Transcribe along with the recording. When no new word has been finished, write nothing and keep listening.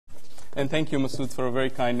And thank you, Masood, for a very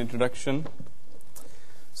kind introduction.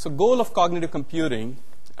 So goal of cognitive computing,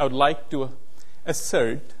 I would like to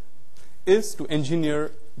assert, is to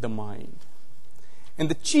engineer the mind. And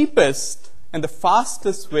the cheapest and the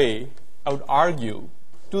fastest way, I would argue,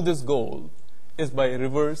 to this goal is by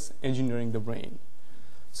reverse engineering the brain.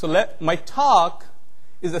 So my talk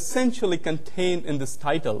is essentially contained in this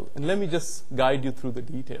title, and let me just guide you through the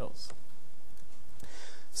details.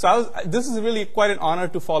 So this is really quite an honor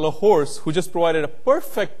to follow Horst, who just provided a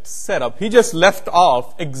perfect setup. He just left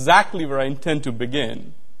off exactly where I intend to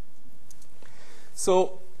begin.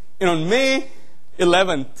 So, on May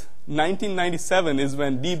 11th, 1997 is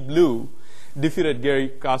when Deep Blue defeated Garry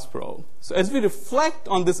Kasparov. So as we reflect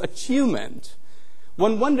on this achievement,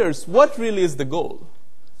 one wonders what really is the goal.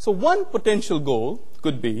 So one potential goal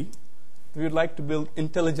could be we would like to build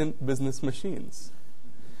intelligent business machines.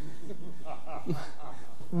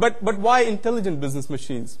 But why intelligent business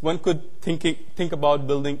machines? One could think about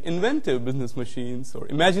building inventive business machines or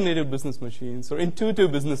imaginative business machines or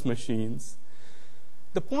intuitive business machines.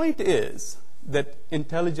 The point is that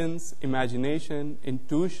intelligence, imagination,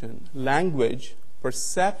 intuition, language,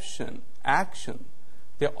 perception, action,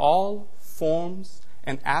 they're all forms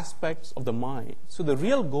and aspects of the mind. So the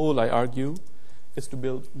real goal, I argue, is to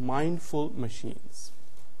build mindful machines.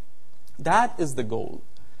 That is the goal.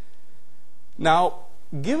 Now,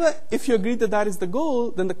 if you agree that that is the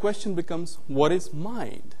goal, then the question becomes, what is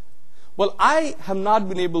mind? Well, I have not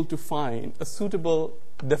been able to find a suitable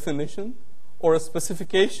definition or a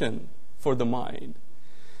specification for the mind.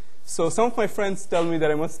 So some of my friends tell me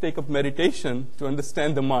that I must take up meditation to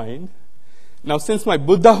understand the mind. Now, since my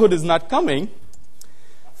Buddhahood is not coming,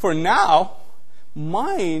 for now,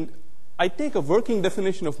 mind, I take a working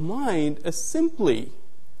definition of mind as simply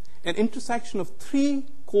an intersection of three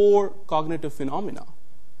core cognitive phenomena: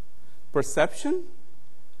 perception,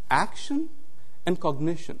 action, and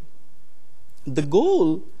cognition. The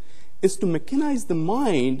goal is to mechanize the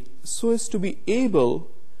mind so as to be able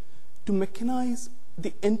to mechanize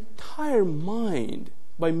the entire mind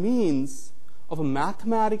by means of a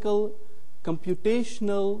mathematical,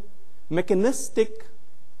 computational, mechanistic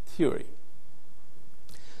theory.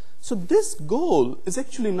 So this goal is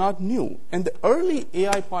actually not new, and the early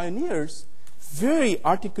AI pioneers very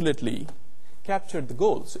articulately captured the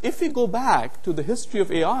goal. So if we go back to the history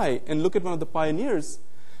of AI and look at one of the pioneers,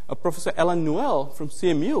 Professor Alan Newell from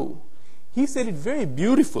CMU, he said it very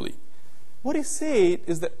beautifully. What he said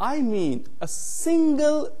is that I mean a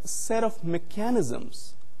single set of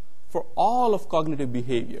mechanisms for all of cognitive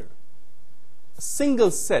behavior. A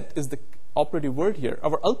single set is the operative word here.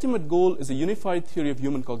 Our ultimate goal is a unified theory of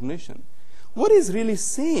human cognition. What he's really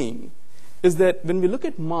saying is that when we look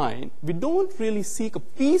at mind, we don't really seek a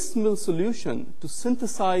piecemeal solution to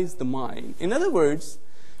synthesize the mind. In other words,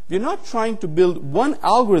 we're not trying to build one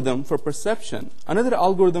algorithm for perception, another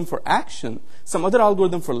algorithm for action, some other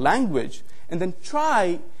algorithm for language, and then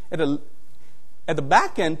try at the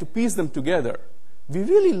back end to piece them together. We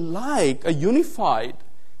really like a unified,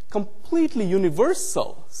 completely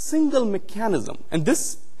universal, single mechanism. And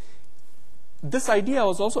this idea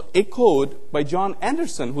was also echoed by John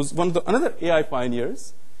Anderson, who's another AI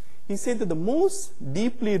pioneers. He said that the most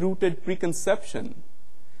deeply rooted preconception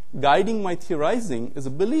guiding my theorizing is a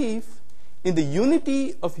belief in the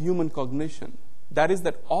unity of human cognition. That is,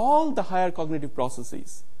 that all the higher cognitive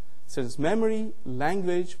processes, such as memory,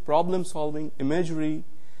 language, problem solving, imagery,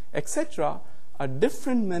 etc., are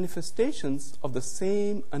different manifestations of the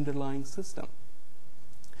same underlying system.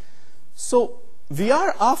 So we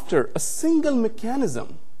are after a single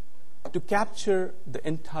mechanism to capture the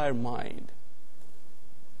entire mind.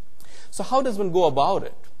 So how does one go about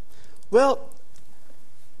it? Well,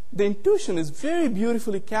 the intuition is very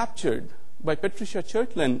beautifully captured by Patricia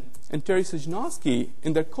Churtland and Terry Sejnowski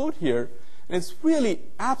in their quote here, and it's really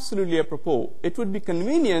absolutely apropos. It would be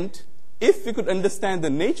convenient if we could understand the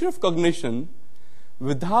nature of cognition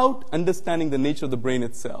without understanding the nature of the brain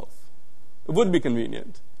itself. It would be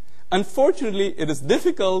convenient. Unfortunately, it is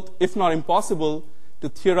difficult, if not impossible, to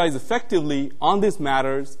theorize effectively on these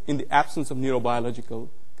matters in the absence of neurobiological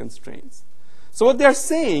constraints. So what they're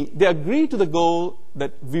saying, they agree to the goal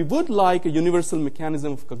that we would like a universal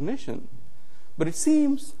mechanism of cognition, but it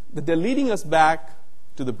seems that they're leading us back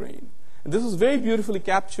to the brain. And this was very beautifully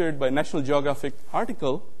captured by a National Geographic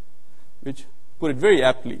article, which put it very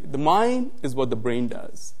aptly. The mind is what the brain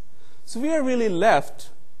does. So we are really left,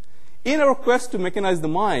 in our quest to mechanize the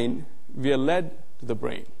mind, we are led to the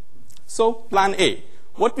brain. So plan A.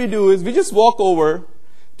 What we do is we just walk over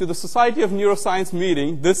to the Society of Neuroscience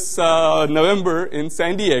meeting this November in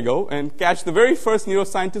San Diego and catch the very first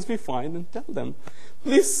neuroscientist we find and tell them,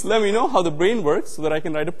 please let me know how the brain works so that I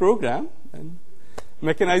can write a program and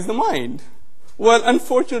mechanize the mind. Well,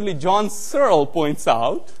 unfortunately, John Searle points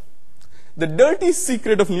out the dirty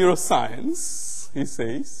secret of neuroscience, he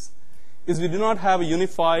says, is we do not have a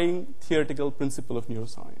unifying theoretical principle of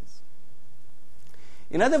neuroscience.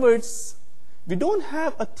 In other words, we don't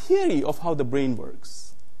have a theory of how the brain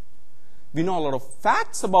works. We know a lot of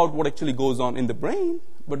facts about what actually goes on in the brain,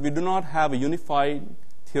 but we do not have a unified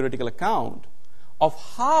theoretical account of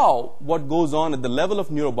how what goes on at the level of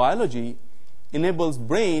neurobiology enables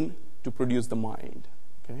brain to produce the mind.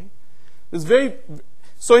 Okay?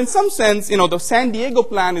 So in some sense, the San Diego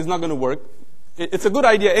plan is not going to work. It's a good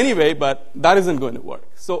idea anyway, but that isn't going to work.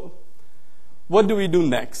 So what do we do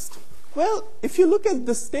next? Well, if you look at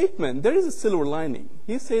this statement, there is a silver lining.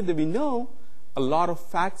 He said that we know a lot of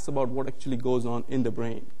facts about what actually goes on in the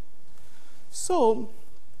brain. So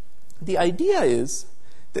the idea is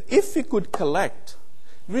that if we could collect,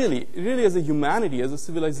 really as a humanity, as a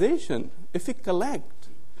civilization, if we collect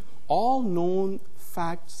all known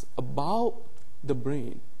facts about the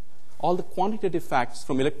brain, all the quantitative facts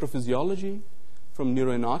from electrophysiology, from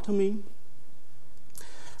neuroanatomy,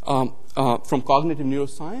 from cognitive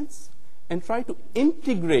neuroscience, and try to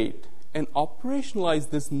integrate and operationalize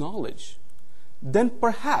this knowledge, then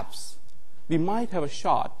perhaps we might have a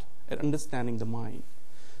shot at understanding the mind.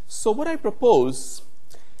 So what I propose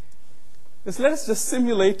is let us just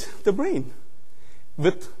simulate the brain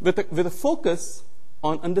with a focus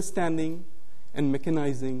on understanding and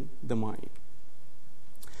mechanizing the mind.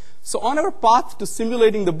 So on our path to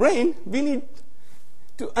simulating the brain, we need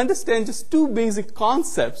to understand just two basic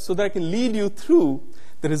concepts so that I can lead you through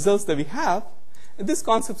the results that we have. And these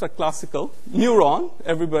concepts are classical. Neuron,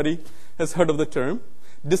 everybody has heard of the term.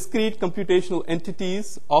 Discrete computational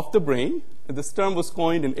entities of the brain. And this term was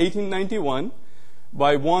coined in 1891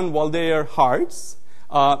 by one Waldeyer Hartz.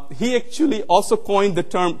 He actually also coined the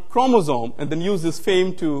term chromosome and then used his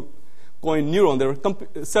fame to coin neuron. There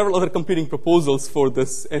were several other competing proposals for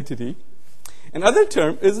this entity. Another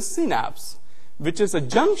term is a synapse, which is a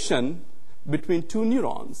junction between two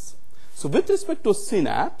neurons. So with respect to a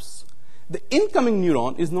synapse, the incoming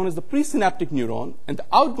neuron is known as the presynaptic neuron, and the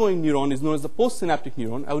outgoing neuron is known as the postsynaptic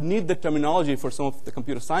neuron. I would need the terminology for some of the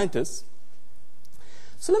computer scientists.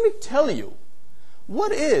 So let me tell you,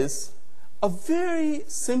 what is a very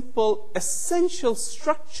simple, essential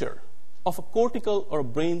structure of a cortical or a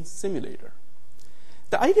brain simulator?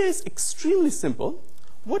 The idea is extremely simple.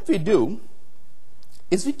 What we do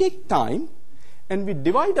is we take time and we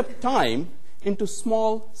divide up time into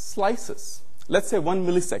small slices. Let's say 1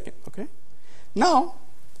 millisecond, okay? Now,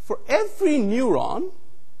 for every neuron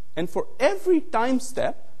and for every time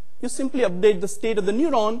step, you simply update the state of the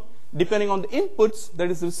neuron depending on the inputs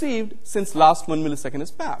that is received since last 1 millisecond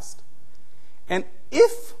has passed. And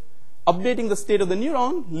if updating the state of the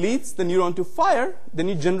neuron leads the neuron to fire, then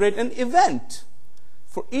you generate an event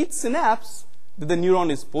for each synapse that the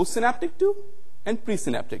neuron is postsynaptic to and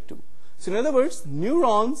presynaptic to. So in other words,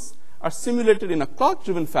 neurons are simulated in a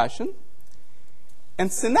clock-driven fashion, and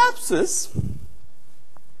synapses,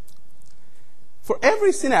 for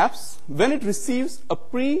every synapse, when it receives a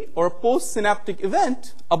pre or a postsynaptic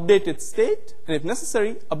event, update its state, and if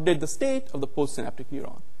necessary, update the state of the postsynaptic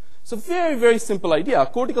neuron. So very, very simple idea. A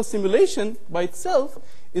cortical simulation by itself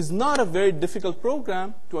is not a very difficult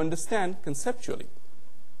program to understand conceptually.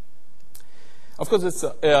 Of course, it's,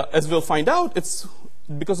 as we'll find out, it's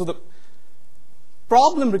because of the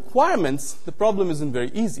problem requirements, the problem isn't very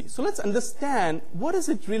easy. So let's understand what does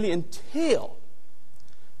it really entail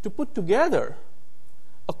to put together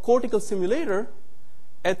a cortical simulator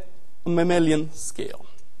at a mammalian scale.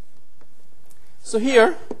 So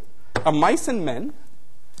here are mice and men.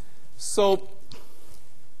 So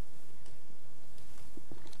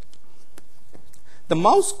the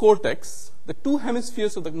mouse cortex, the two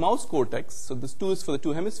hemispheres of the mouse cortex, so this 2 is for the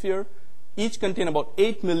two hemisphere, each contain about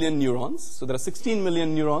 8 million neurons. So there are 16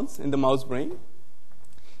 million neurons in the mouse brain.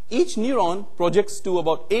 Each neuron projects to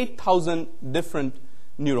about 8,000 different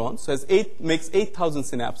neurons. So makes 8,000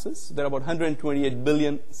 synapses. So there are about 128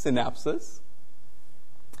 billion synapses.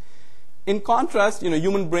 In contrast,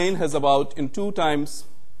 human brain has about 2 times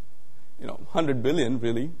 100 billion,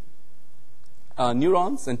 really,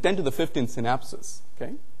 neurons and 10 to the 15 synapses.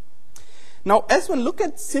 Okay. Now, as one look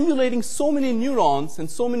at simulating so many neurons and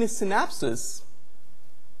so many synapses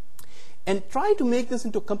and try to make this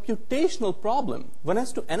into a computational problem, one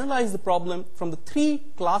has to analyze the problem from the 3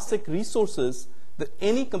 classic resources that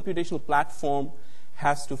any computational platform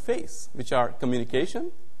has to face, which are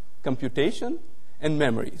communication, computation, and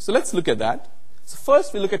memory. So let's look at that. So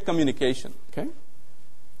first, we look at communication. Okay.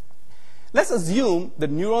 Let's assume that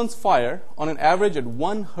neurons fire on an average at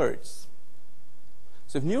 1 hertz.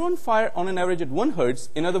 So if neurons fire on an average at 1 hertz,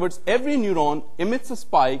 in other words, every neuron emits a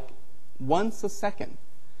spike once a second.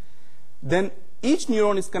 Then each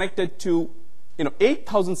neuron is connected to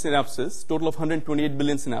 8,000 synapses, total of 128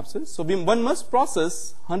 billion synapses. So one must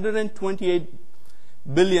process 128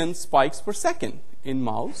 billion spikes per second in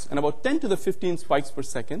mouse and about 10 to the 15 spikes per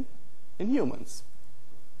second in humans.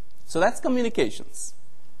 So that's communications.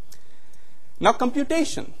 Now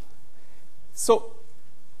computation. So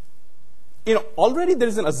already there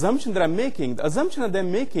is an assumption that I'm making. The assumption that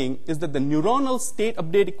I'm making is that the neuronal state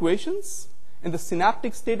update equations and the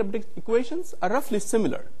synaptic state update equations are roughly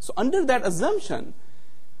similar. So under that assumption,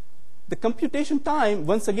 the computation time,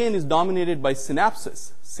 once again, is dominated by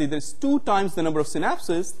synapses. See, there's 2 times the number of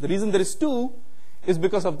synapses. The reason there is 2 is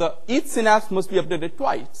because of each synapse must be updated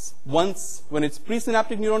twice. Once when it's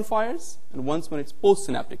presynaptic neuron fires, and once when it's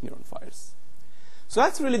postsynaptic neuron fires. So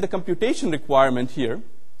that's really the computation requirement here.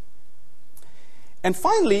 And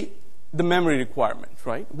finally, the memory requirement,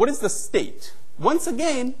 right? What is the state? Once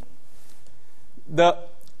again, the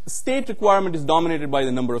state requirement is dominated by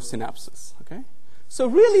the number of synapses, okay? So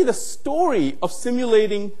really the story of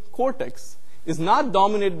simulating cortex is not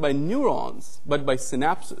dominated by neurons, but by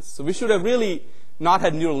synapses. So we should have really not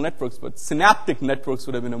had neural networks, but synaptic networks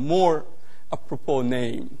would have been a more apropos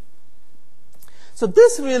name. So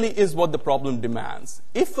this really is what the problem demands.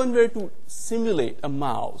 If one were to simulate a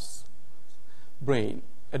mouse brain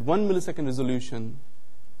at 1 millisecond resolution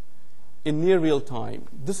in near real time,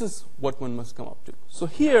 this is what one must come up to. So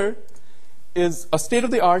here is a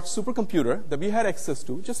state-of-the-art supercomputer that we had access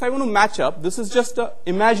to. Just I want to match up. This is just an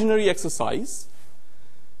imaginary exercise.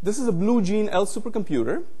 This is a Blue Gene L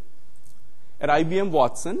supercomputer at IBM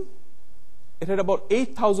Watson. It had about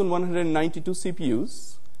 8,192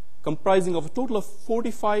 CPUs, comprising of a total of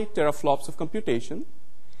 45 teraflops of computation.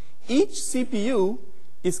 Each CPU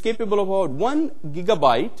is capable of about 1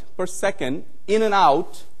 gigabyte per second in and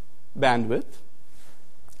out bandwidth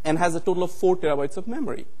and has a total of 4 terabytes of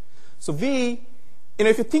memory. So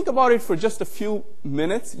if you think about it for just a few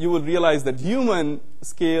minutes, you will realize that human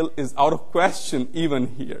scale is out of question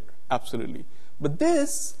even here, absolutely. But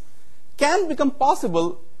this can become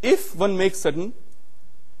possible if one makes certain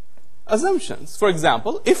assumptions. For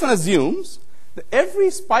example, if one assumes that every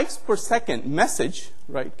spikes per second message,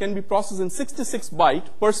 right, can be processed in 66 bytes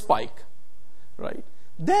per spike, right,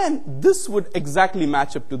 then this would exactly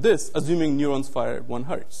match up to this, assuming neurons fire at 1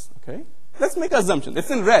 hertz. Okay? Let's make an assumption. It's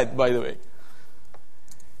in red, by the way.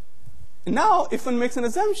 Now, if one makes an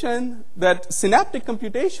assumption that synaptic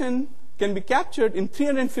computation can be captured in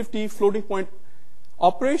 350 floating point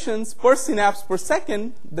operations per synapse per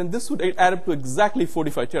second, then this would add up to exactly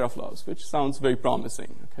 45 teraflops, which sounds very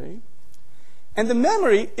promising. Okay? And the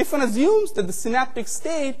memory, if one assumes that the synaptic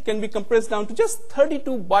state can be compressed down to just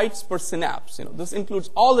 32 bytes per synapse, this includes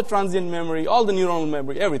all the transient memory, all the neuronal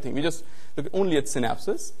memory, everything. We just look only at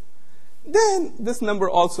synapses. Then this number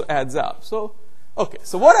also adds up. So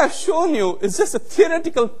what I've shown you is just a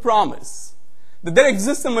theoretical promise that there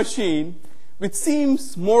exists a machine which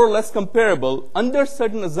seems more or less comparable under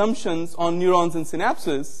certain assumptions on neurons and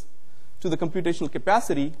synapses to the computational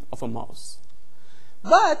capacity of a mouse.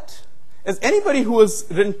 But as anybody who has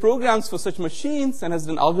written programs for such machines and has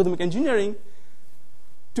done algorithmic engineering,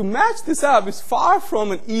 to match this up is far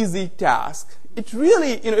from an easy task. It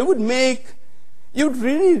really, it would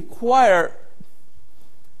really require,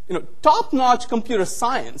 top-notch computer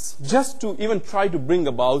science just to even try to bring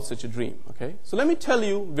about such a dream. Okay? So let me tell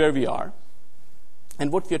you where we are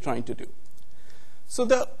and what we are trying to do. So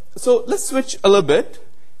let's switch a little bit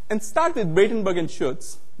and start with Breitenberg and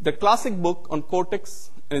Schutz, the classic book on cortex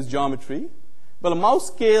and its geometry. Well, a mouse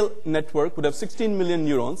scale network would have 16 million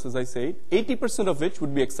neurons, as I said, 80% of which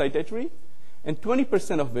would be excitatory, and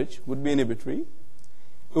 20% of which would be inhibitory.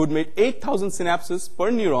 It would make 8,000 synapses per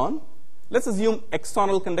neuron. Let's assume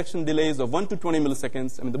external conduction delays of 1 to 20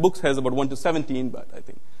 milliseconds. I mean, the book has about 1 to 17, but I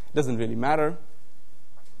think it doesn't really matter.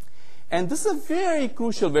 And this is a very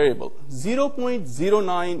crucial variable,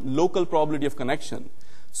 0.09 local probability of connection.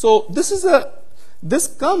 So this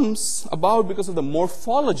comes about because of the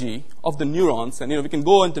morphology of the neurons. And we can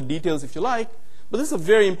go into details if you like, but this is a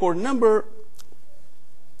very important number.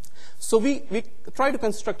 So we try to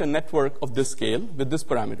construct a network of this scale with these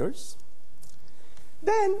parameters.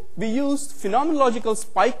 Then we used phenomenological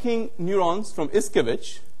spiking neurons from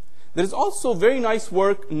Iskevich. There is also very nice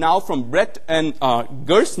work now from Brett and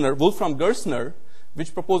Wolfram Gerstner,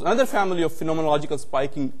 which propose another family of phenomenological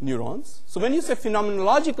spiking neurons. So when you say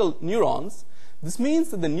phenomenological neurons, this means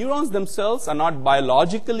that the neurons themselves are not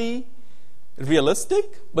biologically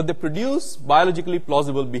realistic, but they produce biologically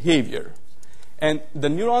plausible behavior. And the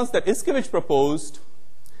neurons that Iskevich proposed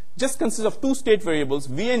just consist of two state variables,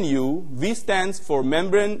 V and U. V stands for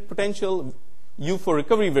membrane potential, U for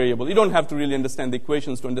recovery variable. You don't have to really understand the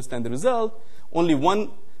equations to understand the result. Only one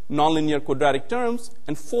nonlinear quadratic terms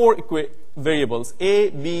and four variables, A,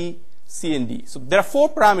 B, C, and D. So there are four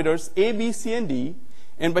parameters, A, B, C, and D.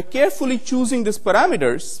 And by carefully choosing these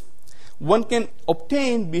parameters, one can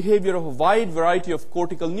obtain behavior of a wide variety of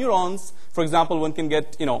cortical neurons. For example, one can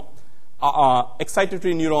get,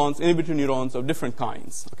 excitatory neurons, inhibitory neurons of different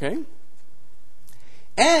kinds. Okay,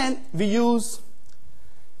 and we use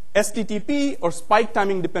STTP, or spike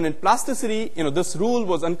timing dependent plasticity. This rule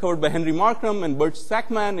was uncovered by Henry Markram and Bert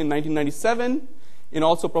Sackman in 1997.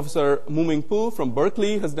 Also Professor Mu-Ming Pu from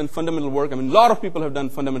Berkeley has done fundamental work. A lot of people have done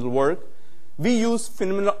fundamental work. We use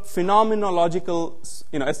phenomenological,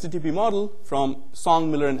 STTP model from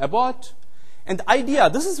Song, Miller, and Abbott. And the idea,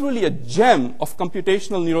 this is really a gem of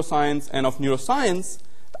computational neuroscience and of neuroscience.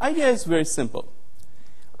 The idea is very simple.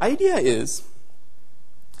 Idea is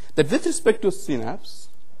that with respect to a synapse,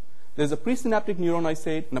 there's a presynaptic neuron, I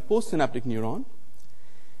said, and a postsynaptic neuron.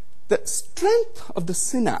 The strength of the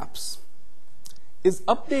synapse is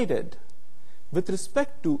updated with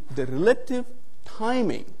respect to the relative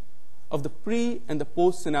timing of the pre and the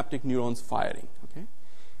postsynaptic neurons firing. Okay?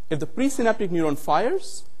 If the presynaptic neuron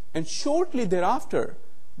fires, and shortly thereafter,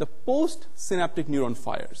 the postsynaptic neuron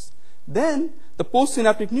fires, then the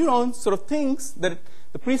postsynaptic neuron sort of thinks that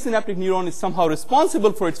the presynaptic neuron is somehow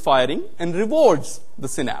responsible for its firing and rewards the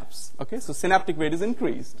synapse. Okay? So synaptic weight is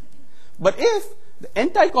increased. But if the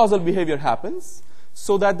anti-causal behavior happens,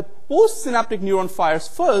 so that the postsynaptic neuron fires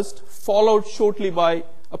first, followed shortly by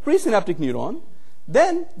a presynaptic neuron,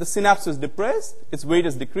 then the synapse is depressed, its weight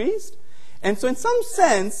is decreased. And so in some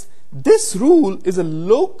sense, this rule is a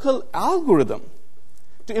local algorithm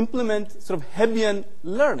to implement sort of Hebbian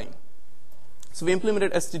learning. So we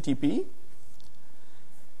implemented STTP.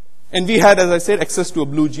 And we had, as I said, access to a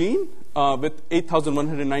blue gene with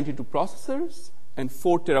 8,192 processors and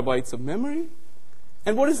 4 terabytes of memory.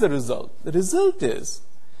 And what is the result? The result is,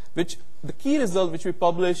 the key result which we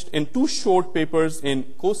published in 2 short papers in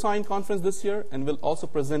Cosine conference this year, and will also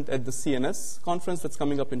present at the CNS conference that's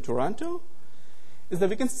coming up in Toronto, is that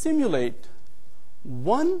we can simulate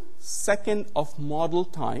 1 second of model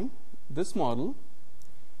time, this model,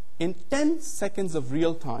 in 10 seconds of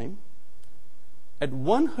real time at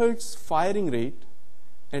 1 hertz firing rate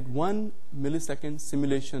at 1 millisecond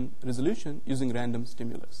simulation resolution using random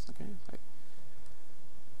stimulus. Okay?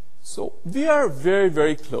 So we are very,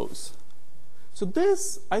 very close. So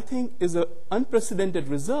this, I think, is an unprecedented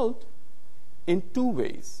result in 2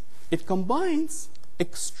 ways. It combines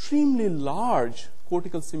extremely large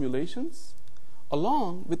cortical simulations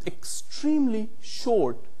along with extremely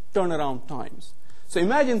short turnaround times. So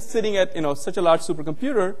imagine sitting at such a large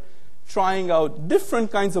supercomputer, trying out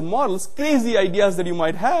different kinds of models, crazy ideas that you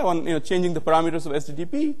might have on changing the parameters of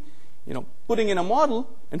STTP, putting in a model,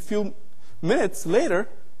 and few minutes later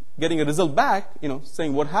getting a result back,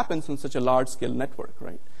 saying what happens on such a large-scale network,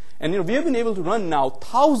 right? And we have been able to run now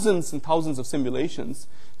thousands and thousands of simulations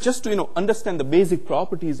just to understand the basic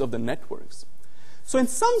properties of the networks. So in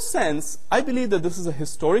some sense, I believe that this is a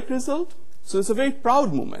historic result. So it's a very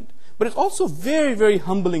proud moment. But it's also a very, very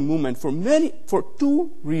humbling moment for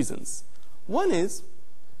 2 reasons. One is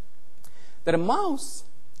that a mouse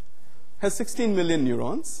has 16 million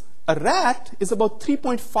neurons. A rat is about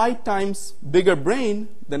 3.5 times bigger brain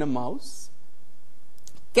than a mouse.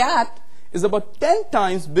 Cat is about 10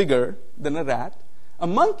 times bigger than a rat. A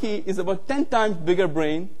monkey is about 10 times bigger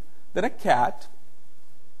brain than a cat.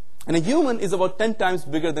 And a human is about 10 times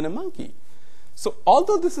bigger than a monkey. So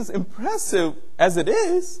although this is impressive as it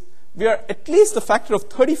is, we are at least a factor of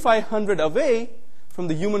 3,500 away from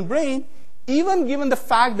the human brain, even given the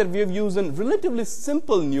fact that we have used relatively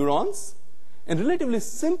simple neurons and relatively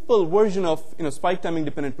simple version of spike timing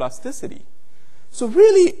dependent plasticity. So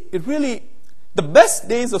really, the best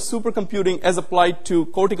days of supercomputing as applied to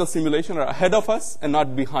cortical simulation are ahead of us and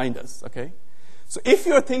not behind us. Okay, so if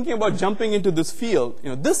you're thinking about jumping into this field,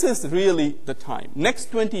 this is really the time.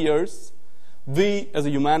 Next 20 years, we as a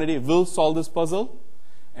humanity will solve this puzzle,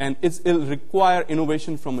 and it'll require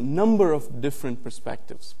innovation from a number of different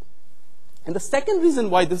perspectives. And the second reason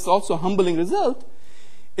why this is also a humbling result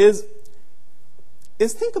is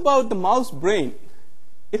think about the mouse brain.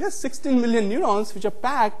 It has 16 million neurons which are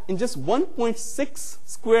packed in just 1.6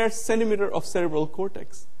 square centimeter of cerebral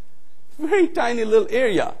cortex. Very tiny little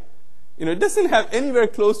area. It doesn't have anywhere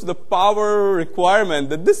close to the power requirement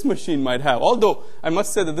that this machine might have. Although I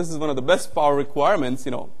must say that this is one of the best power requirements,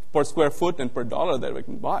 per square foot and per dollar that we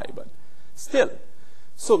can buy. But still,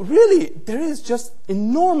 so really, there is just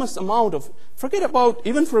enormous amount of, forget about,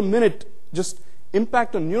 even for a minute, just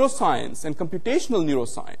impact on neuroscience and computational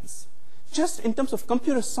neuroscience. Just in terms of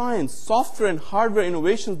computer science, software and hardware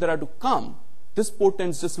innovations that are to come, this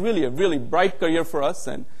portends just really a really bright career for us,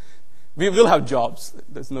 and we will have jobs,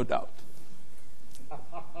 there's no doubt.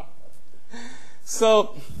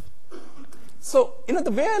 So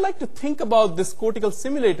the way I like to think about these cortical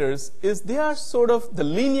simulators is they are sort of the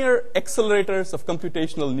linear accelerators of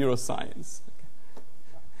computational neuroscience.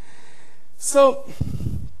 So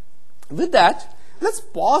with that, let's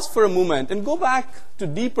pause for a moment and go back to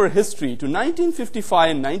deeper history, to 1955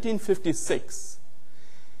 and 1956.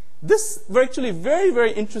 These were actually very,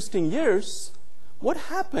 very interesting years. What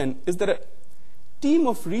happened is that a team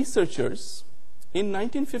of researchers in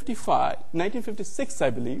 1956, I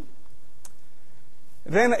believe,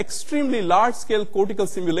 ran an extremely large-scale cortical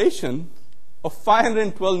simulation of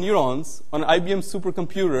 512 neurons on an IBM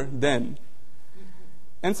supercomputer then.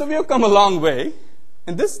 And so we have come a long way.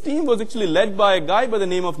 And this team was actually led by a guy by the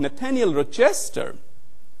name of Nathaniel Rochester.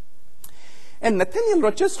 And Nathaniel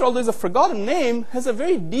Rochester, although is a forgotten name, has a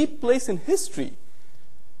very deep place in history.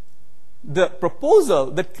 The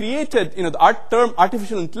proposal that created the term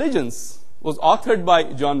artificial intelligence was authored by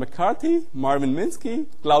John McCarthy, Marvin Minsky,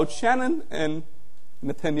 Claude Shannon, and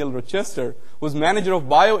Nathaniel Rochester, who was manager of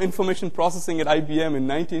bioinformation processing at IBM in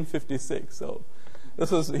 1956. So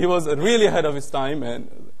he was really ahead of his time and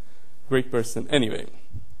a great person. Anyway,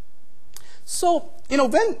 so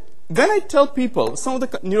when I tell people, some of the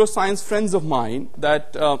neuroscience friends of mine,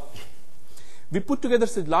 that we put together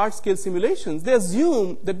such large-scale simulations, they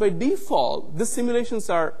assume that by default, these simulations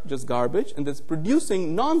are just garbage and that's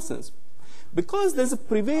producing nonsense. Because there's a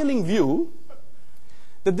prevailing view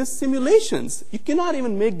that these simulations, you cannot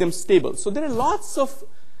even make them stable. So there are lots of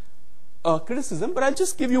criticism, but I'll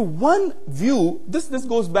just give you one view. This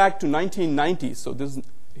goes back to 1990.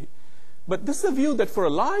 But this is a view that for a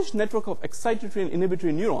large network of excitatory and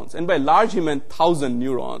inhibitory neurons, and by large he meant 1,000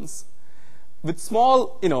 neurons, with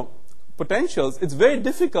small potentials, it's very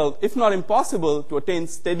difficult, if not impossible, to attain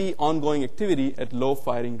steady ongoing activity at low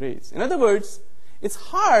firing rates. In other words, it's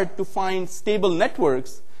hard to find stable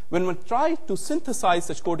networks when we try to synthesize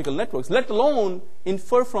such cortical networks, let alone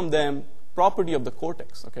infer from them property of the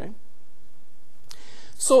cortex. Okay?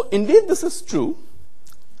 So indeed, this is true.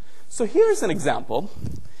 So here's an example.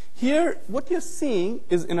 Here, what you're seeing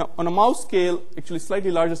is on a mouse scale, actually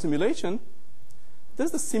slightly larger simulation.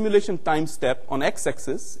 There's the simulation time step on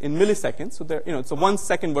x-axis in milliseconds. So there, it's a 1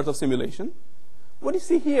 second worth of simulation. What you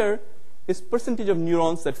see here is percentage of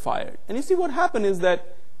neurons that fired. And you see what happened is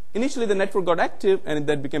that initially the network got active and it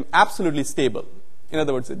then became absolutely stable. In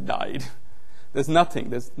other words, it died. There's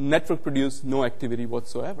nothing. This network produced no activity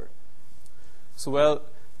whatsoever. So, well,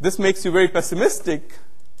 this makes you very pessimistic.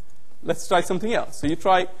 Let's try something else. So you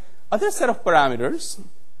try other set of parameters.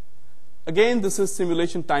 Again, this is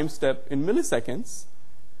simulation time step in milliseconds.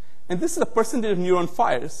 And this is a percentage of neuron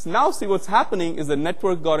fires. Now see what's happening is the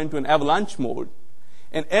network got into an avalanche mode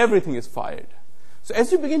and everything is fired. So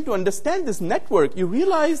as you begin to understand this network, you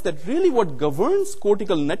realize that really what governs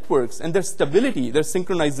cortical networks and their stability, their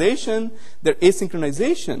synchronization, their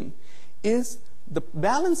asynchronization, is the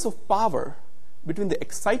balance of power between the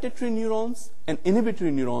excitatory neurons and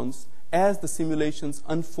inhibitory neurons as the simulations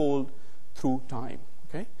unfold through time.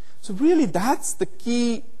 Okay? So really that's the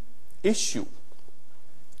key issue.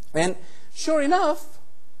 And sure enough,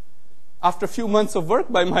 after a few months of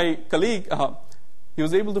work by my colleague, he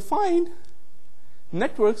was able to find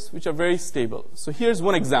networks which are very stable. So here's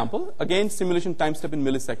one example. Again, simulation time step in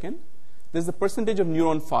millisecond. There's the percentage of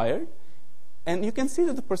neuron fired. And you can see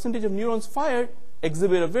that the percentage of neurons fired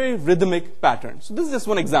exhibit a very rhythmic pattern. So this is just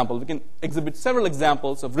one example. We can exhibit several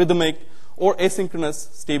examples of rhythmic or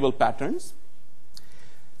asynchronous stable patterns.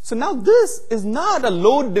 So now this is not a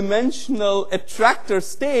low-dimensional attractor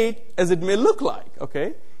state as it may look like.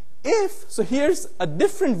 Okay? So here's a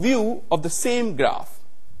different view of the same graph.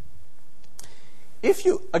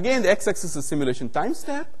 Again, the x-axis is simulation time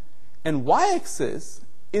step, and y-axis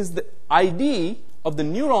is the ID of the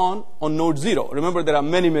neuron on node 0. Remember, there are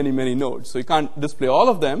many, many, many nodes, so you can't display all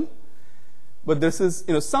of them. But this is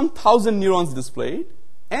some 1,000 neurons displayed,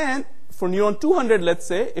 and for neuron 200, let's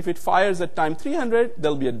say, if it fires at time 300,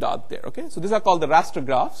 there'll be a dot there. Okay, so these are called the raster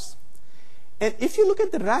graphs. And if you look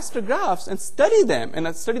at the raster graphs and study them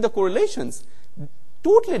and study the correlations,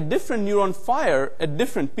 totally different neurons fire at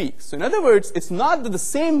different peaks. So in other words, it's not that the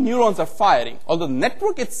same neurons are firing. Although the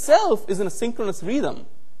network itself is in a synchronous rhythm,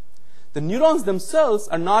 the neurons themselves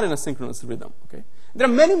are not in a synchronous rhythm. Okay? There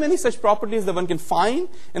are many, many such properties that one can find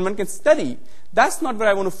and one can study. That's not where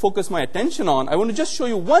I want to focus my attention on. I want to just show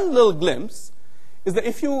you one little glimpse, is that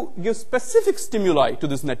if you give specific stimuli to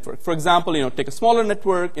this network, for example, take a smaller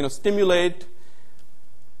network, stimulate,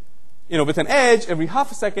 with an edge every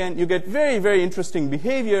half a second, you get very, very interesting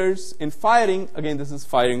behaviors in firing. Again, this is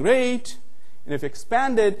firing rate. And if you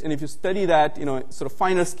expand it, and if you study that, sort of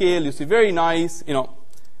finer scale, you see very nice,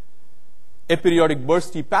 aperiodic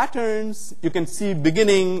bursty patterns. You can see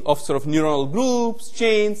beginning of sort of neuronal groups,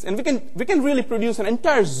 chains, and we can really produce an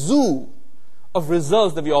entire zoo of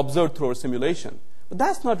results that we observe through our simulation. But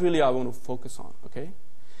that's not really what I want to focus on, okay?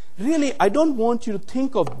 Really, I don't want you to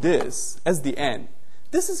think of this as the end.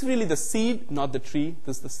 This is really the seed, not the tree.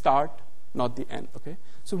 This is the start, not the end, okay?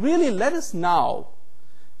 So really, let us now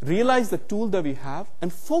realize the tool that we have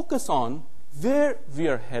and focus on where we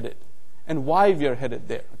are headed and why we are headed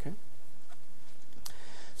there, okay?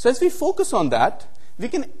 So as we focus on that, we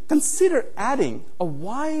can consider adding a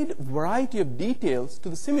wide variety of details to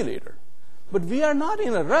the simulator. But we are not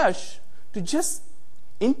in a rush to just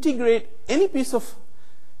integrate any piece of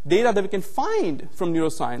data that we can find from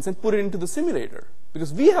neuroscience and put it into the simulator.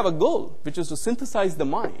 Because we have a goal, which is to synthesize the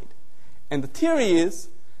mind. And the theory is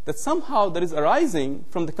that somehow that is arising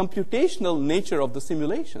from the computational nature of the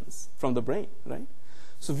simulations from the brain, right?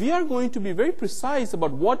 So we are going to be very precise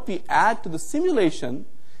about what we add to the simulation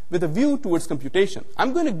with a view towards computation.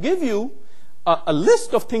 I'm going to give you a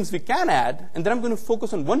list of things we can add, and then I'm going to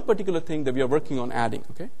focus on one particular thing that we are working on adding,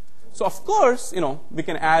 okay? So of course, we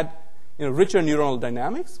can add richer neuronal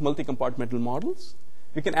dynamics, multi-compartmental models.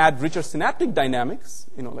 We can add richer synaptic dynamics,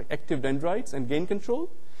 like active dendrites and gain control.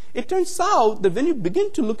 It turns out that when you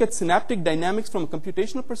begin to look at synaptic dynamics from a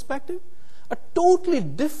computational perspective, a totally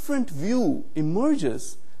different view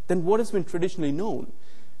emerges than what has been traditionally known.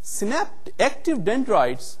 Active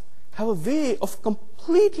dendrites have a way of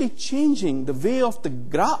completely changing the way of the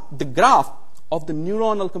graph of the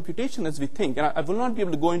neuronal computation as we think. And I will not be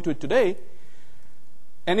able to go into it today.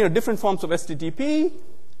 And different forms of STTP,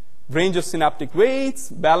 range of synaptic weights,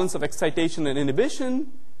 balance of excitation and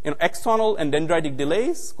inhibition, axonal and dendritic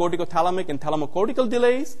delays, corticothalamic and thalamocortical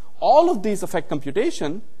delays, all of these affect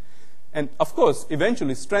computation. And of course,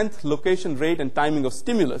 eventually strength, location, rate, and timing of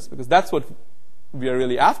stimulus, because that's what we are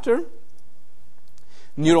really after.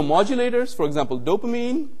 Neuromodulators, for example,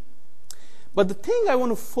 dopamine. But the thing I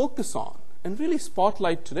want to focus on and really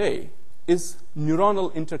spotlight today is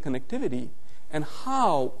neuronal interconnectivity and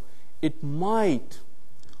how it might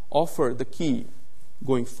offer the key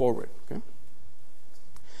going forward. Okay?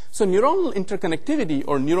 So neuronal interconnectivity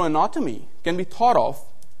or neuroanatomy can be thought of,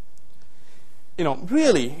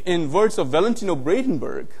 really in words of Valentino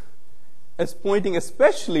Bradenberg, as pointing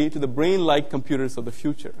especially to the brain-like computers of the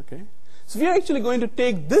future. Okay? So we are actually going to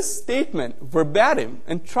take this statement verbatim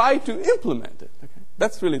and try to implement it. Okay?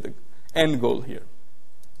 That's really the end goal here.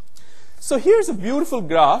 So here's a beautiful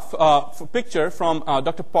graph, picture from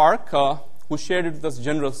Dr. Park, who shared it with us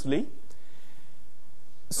generously.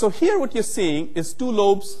 So here what you're seeing is two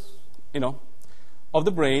lobes, of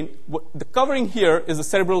the brain. The covering here is the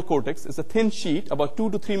cerebral cortex. It's a thin sheet, about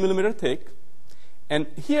 2 to 3 millimeter thick. And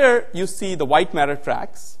here you see the white matter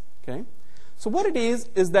tracks. Okay? So what it is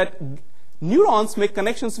that neurons make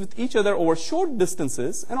connections with each other over short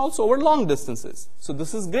distances and also over long distances. So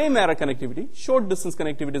this is gray matter connectivity. Short distance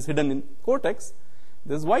connectivity is hidden in cortex.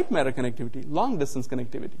 There's white matter connectivity, long distance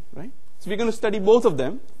connectivity, right? So we're going to study both of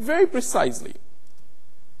them very precisely.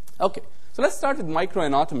 Okay, so let's start with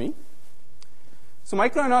microanatomy. So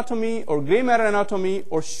microanatomy or gray matter anatomy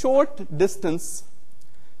or short distance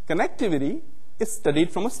connectivity is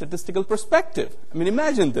studied from a statistical perspective. I mean,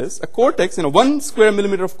 imagine this. A cortex, 1 square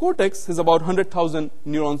millimeter of cortex has about 100,000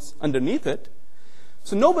 neurons underneath it.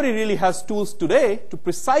 So nobody really has tools today to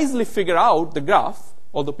precisely figure out the graph,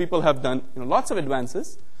 although people have done lots of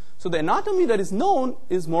advances. So the anatomy that is known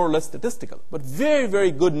is more or less statistical. But very,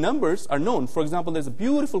 very good numbers are known. For example, there's a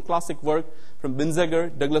beautiful classic work from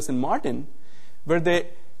Binziger, Douglas, and Martin, where they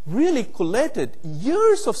really collated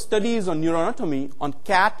years of studies on neuroanatomy on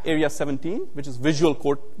CAT area 17, which is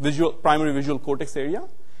primary visual cortex area,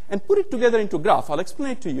 and put it together into a graph. I'll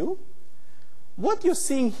explain it to you. What you're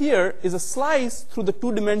seeing here is a slice through the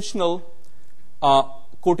two-dimensional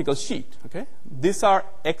cortical sheet. Okay? These are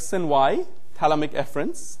X and Y thalamic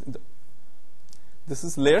efferents. This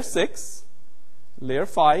is layer 6, layer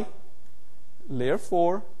 5, layer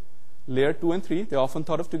 4, layer 2 and 3. They're often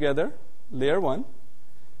thought of together. Layer 1.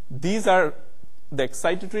 These are the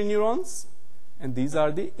excitatory neurons, and these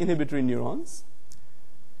are the inhibitory neurons.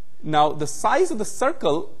 Now, the size of the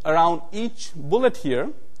circle around each bullet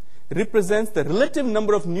here represents the relative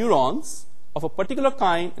number of neurons of a particular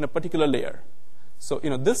kind in a particular layer. So,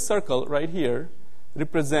 this circle right here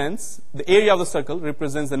represents, the area of the circle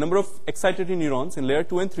represents the number of excitatory neurons in layer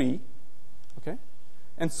 2 and 3, okay,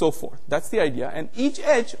 and so forth. That's the idea. And each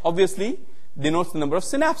edge, obviously, denotes the number of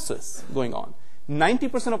synapses going on.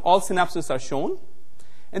 90% of all synapses are shown.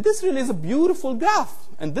 And this really is a beautiful graph.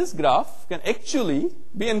 And this graph can actually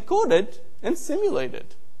be encoded and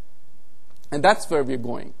simulated. And that's where we're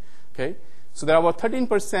going. Okay? So there are about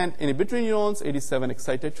 13% inhibitory neurons, 87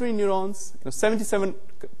 excitatory neurons. 77%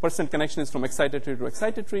 connection is from excitatory to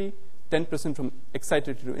excitatory, 10% from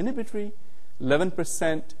excitatory to inhibitory,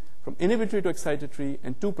 11% from inhibitory to excitatory,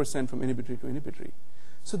 and 2% from inhibitory to inhibitory.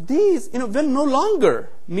 So these, one no longer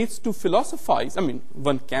needs to philosophize. I mean,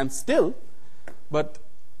 one can still, but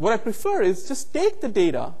what I prefer is just take the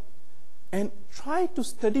data and try to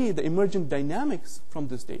study the emergent dynamics from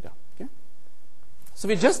this data. Okay? So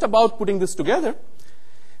we're just about putting this together.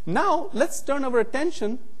 Now, let's turn our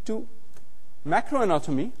attention to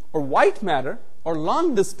macroanatomy, or white matter, or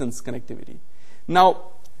long-distance connectivity.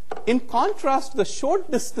 Now, in contrast to the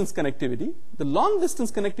short-distance connectivity, the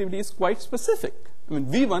long-distance connectivity is quite specific. I mean,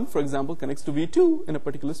 V1, for example, connects to V2 in a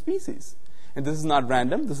particular species. And this is not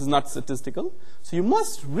random. This is not statistical. So you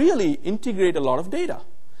must really integrate a lot of data.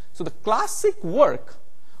 So the classic work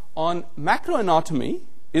on macroanatomy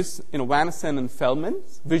is Van Assen and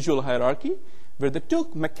Feldman's visual hierarchy, where they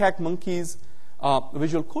took macaque monkeys'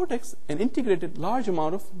 visual cortex and integrated large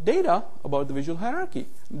amount of data about the visual hierarchy.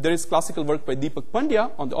 There is classical work by Deepak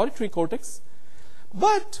Pandya on the auditory cortex.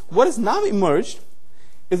 But what has now emerged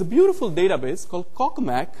is a beautiful database called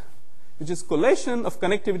COCMAC, which is collation of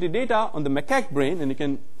connectivity data on the macaque brain, and you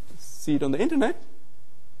can see it on the internet.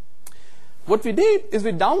 What we did is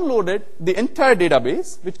we downloaded the entire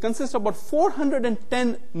database, which consists of about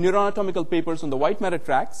 410 neuroanatomical papers on the white matter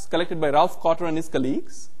tracks collected by Ralph Cotter and his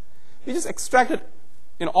colleagues. We just extracted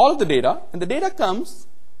all of the data, and the data comes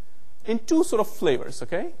in two sort of flavors.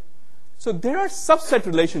 Okay, so there are subset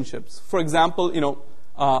relationships. For example,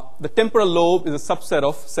 the temporal lobe is a subset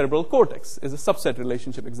of cerebral cortex, is a subset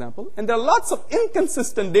relationship example. And there are lots of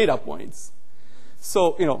inconsistent data points.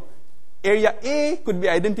 So, area A could be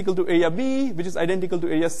identical to area B, which is identical to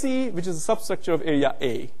area C, which is a substructure of area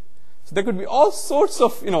A. So there could be all sorts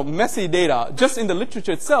of, messy data just in the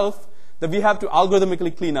literature itself that we have to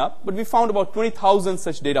algorithmically clean up. But we found about 20,000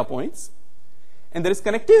 such data points. And there is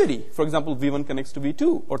connectivity. For example, V1 connects to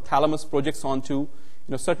V2, or thalamus projects onto,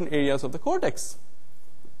 certain areas of the cortex.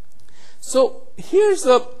 So here's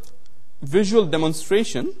a visual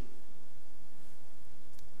demonstration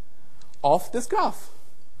of this graph.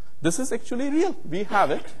 This is actually real. We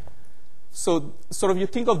have it. So sort of you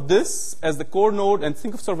think of this as the core node and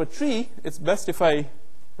think of sort of a tree. It's best if I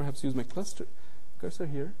perhaps use my cursor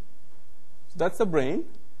here. So that's the brain.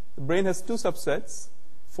 The brain has two subsets,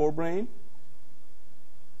 forebrain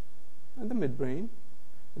and the midbrain.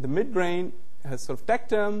 The midbrain has sort of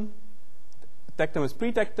tectum. Tectum is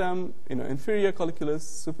pretectum, inferior colliculus,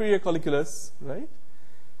 superior colliculus, right?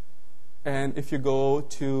 And if you go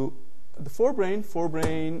to the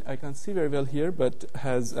forebrain, I can't see very well here, but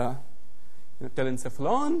has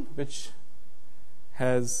telencephalon, which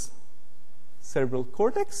has cerebral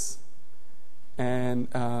cortex, and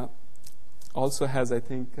also has, I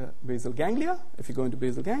think, basal ganglia. If you go into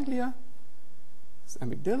basal ganglia, it's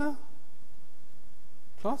amygdala,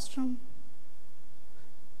 claustrum,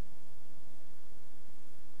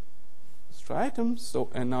 striatum. So,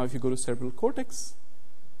 and now if you go to cerebral cortex,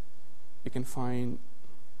 you can find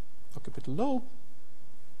occipital lobe,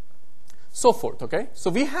 so forth. Okay, so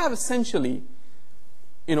we have essentially,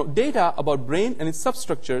 data about brain and its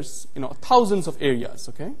substructures, thousands of areas.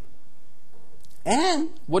 Okay, and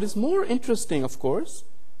what is more interesting, of course,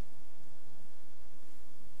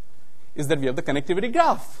 is that we have the connectivity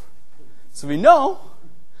graph. So we know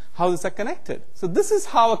how these are connected. So this is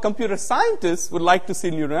how a computer scientist would like to see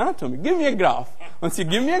neuroanatomy. Give me a graph. Once you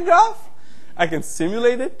give me a graph, I can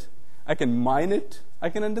simulate it, I can mine it, I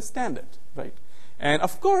can understand it, right? And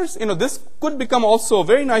of course, this could become also a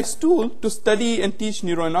very nice tool to study and teach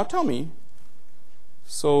neuroanatomy.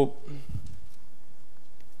 So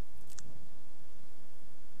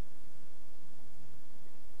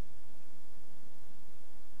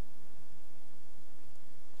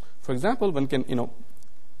for example, one can,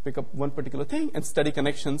 pick up one particular thing and study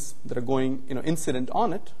connections that are going, incident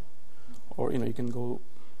on it. Or, you can go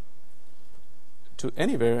to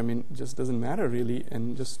anywhere. I mean, it just doesn't matter really,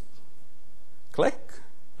 and just click,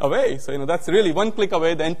 away. So, that's really one click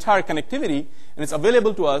away, the entire connectivity, and it's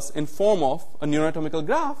available to us in form of a neuroanatomical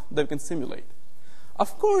graph that we can simulate.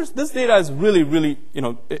 Of course, this data is really, really,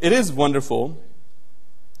 it is wonderful,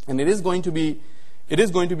 and it is going to be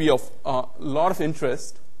of a lot of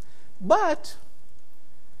interest, but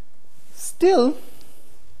still,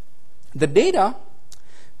 the data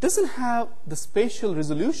doesn't have the spatial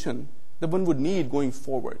resolution that one would need going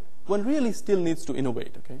forward. One really still needs to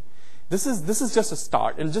innovate, okay? This is just a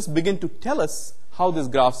start. It'll just begin to tell us how these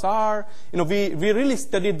graphs are. We really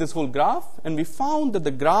studied this whole graph, and we found that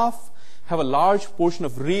the graph have a large portion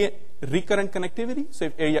of recurrent connectivity. So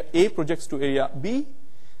if area A projects to area B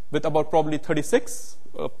with about probably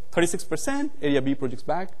 36%, area B projects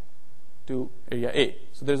back to area A.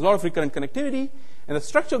 So there's a lot of recurrent connectivity, and the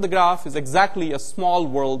structure of the graph is exactly a small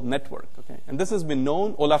world network. Okay? And this has been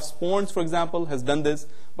known. Olaf Sporns, for example, has done this,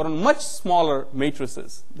 but on much smaller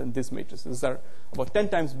matrices than these matrices. These are about 10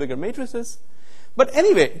 times bigger matrices. But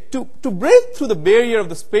anyway, to break through the barrier of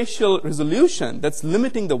the spatial resolution that's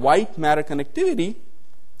limiting the white matter connectivity,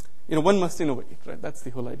 one must innovate, right? That's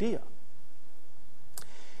the whole idea.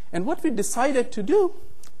 And what we decided to do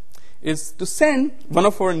is to send one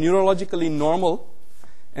of our neurologically normal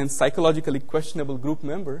and psychologically questionable group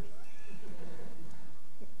member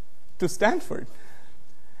to Stanford.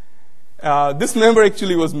 This member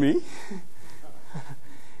actually was me.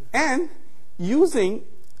 And using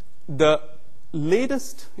the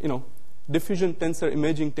latest, diffusion tensor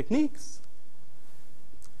imaging techniques,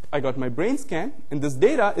 I got my brain scan, and this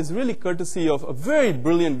data is really courtesy of a very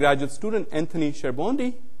brilliant graduate student, Anthony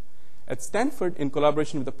Scherbondi, at Stanford, in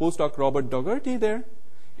collaboration with the postdoc Robert Dougherty there,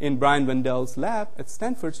 in Brian Wendel's lab at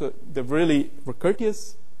Stanford. So they really were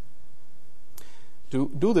courteous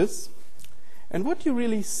to do this. And what you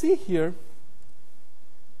really see here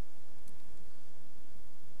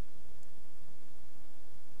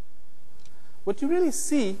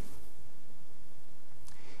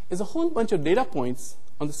is a whole bunch of data points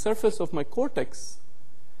on the surface of my cortex.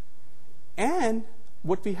 And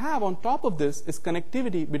what we have on top of this is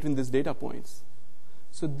connectivity between these data points.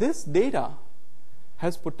 So this data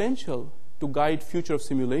has potential to guide future of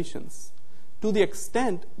simulations to the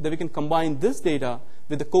extent that we can combine this data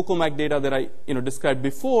with the COCOMAC data that I described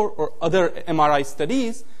before, or other MRI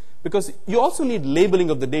studies, because you also need labeling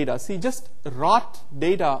of the data. See, just raw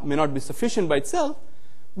data may not be sufficient by itself,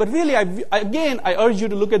 but really, I urge you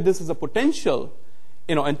to look at this as a potential,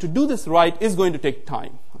 and to do this right is going to take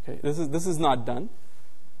time. Okay, this is not done.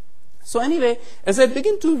 So anyway, as I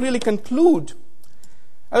begin to really conclude,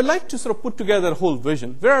 I would like to sort of put together a whole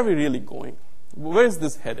vision. Where are we really going? Where is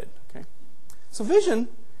this headed? Okay, so vision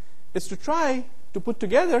is to try to put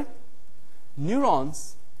together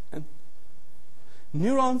neurons and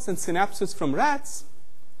synapses from rats,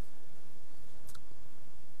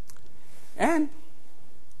 and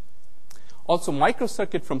also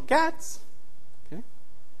microcircuit from cats, okay,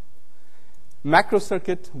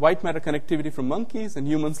 macrocircuit white matter connectivity from monkeys and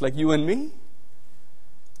humans like you and me,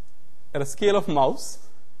 at a scale of mouse.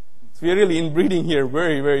 So we are really inbreeding here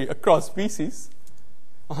very, very across species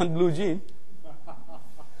on blue gene.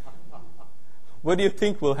 What do you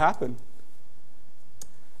think will happen?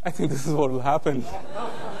 I think this is what will happen.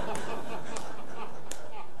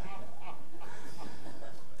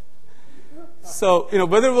 So,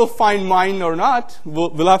 whether we'll find mine or not,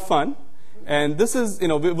 we'll have fun. And this is,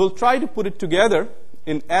 we'll try to put it together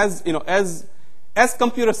in as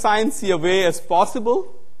computer science-y a way as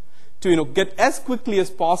possible to, get as quickly as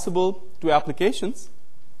possible to applications.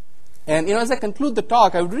 And, as I conclude the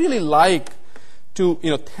talk, I would really like to,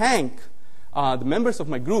 thank the members of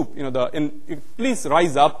my group. Please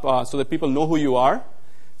rise up so that people know who you are.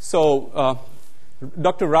 So,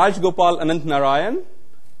 Dr. Raj Gopal Anant Narayan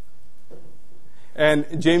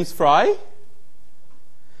and James Fry.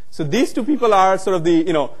 So these two people are sort of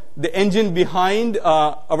the the engine behind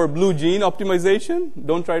our blue gene optimization.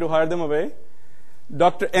 Don't try to hire them away.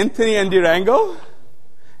 Dr. Anthony Andirango.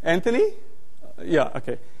 Anthony? Yeah,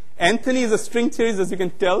 okay. Anthony is a string theorist, as you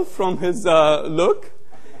can tell from his look.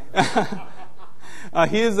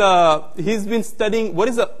 He's been studying what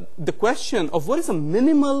is the question of what is a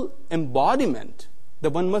minimal embodiment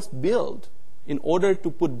that one must build in order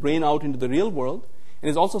to put brain out into the real world, and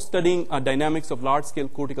is also studying dynamics of large-scale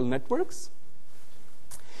cortical networks.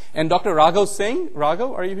 And Dr. Raghav Singh,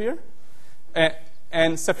 Raghav, are you here?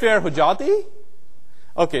 And Safer Hojati.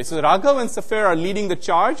 Okay, so Raghav and Safer are leading the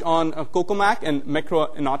charge on COCOMAC and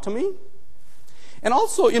macroanatomy. And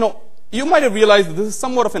also, you might have realized that this is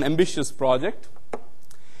somewhat of an ambitious project.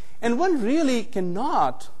 And one really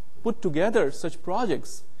cannot put together such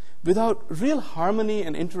projects without real harmony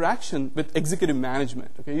and interaction with executive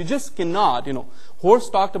management. Okay, you just cannot.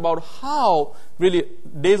 Horst talked about how really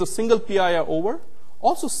days of single PI are over.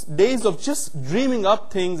 Also, days of just dreaming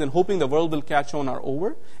up things and hoping the world will catch on are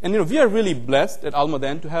over. And we are really blessed at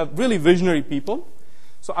Almaden to have really visionary people.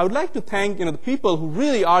 So I would like to thank the people who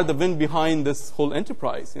really are the wind behind this whole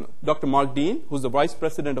enterprise. Dr. Mark Dean, who's the vice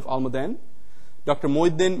president of Almaden. Dr.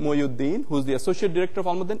 Moyuddin, who's the associate director of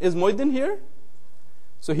Almaden. Is Moyuddin here?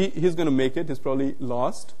 So he's going to make it. He's probably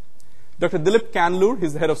lost. Dr. Dilip Kanlur,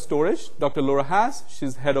 he's the head of storage. Dr. Laura Haas,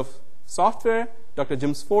 she's head of software. Dr.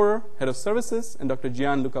 Jim Sporer, head of services. And Dr.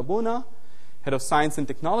 Gianluca Bona, head of science and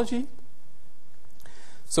technology.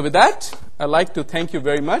 So with that, I'd like to thank you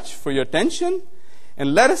very much for your attention.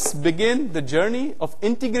 And let us begin the journey of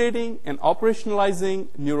integrating and operationalizing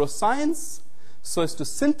neuroscience so as to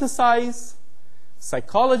synthesize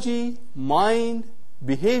psychology, mind,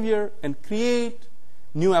 behavior, and create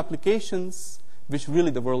new applications which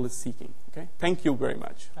really the world is seeking. Okay? Thank you very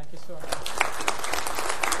much. Thank you so much.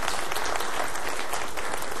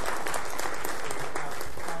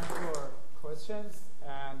 Time for questions.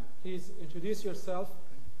 And please introduce yourself.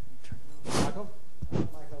 Michael?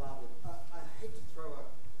 Michael Alvin. I hate to throw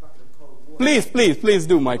a bucket of cold water. Please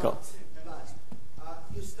do, Michael.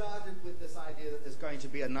 You started with this idea that there's going to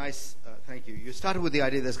be a nice... thank you. You started with the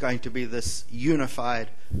idea there's going to be this unified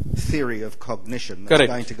theory of cognition that's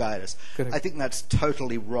going to guide us. Correct. I think that's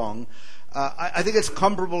totally wrong. I think it's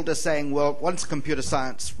comparable to saying, well, once computer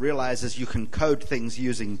science realizes you can code things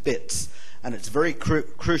using bits, and it's very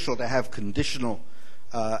crucial to have conditional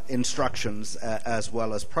instructions as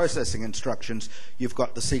well as processing instructions, you've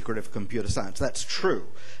got the secret of computer science. That's true.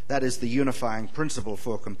 That is the unifying principle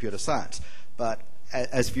for computer science. But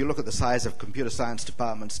as if you look at the size of computer science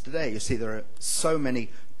departments today, you see there are so many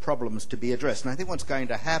problems to be addressed. And I think what's going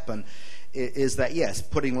to happen is that, yes,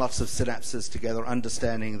 putting lots of synapses together,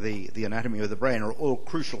 understanding the anatomy of the brain are all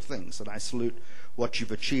crucial things, and I salute what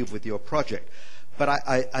you've achieved with your project. But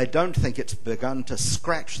I don't think it's begun to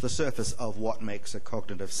scratch the surface of what makes a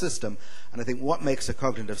cognitive system. And I think what makes a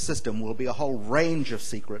cognitive system will be a whole range of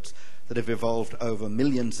secrets that have evolved over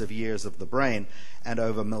millions of years of the brain and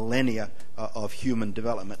over millennia of human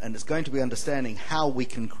development. And it's going to be understanding how we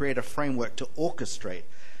can create a framework to orchestrate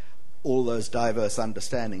all those diverse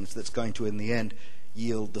understandings that's going to, in the end,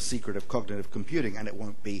 yield the secret of cognitive computing. And it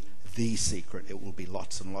won't be the secret. It will be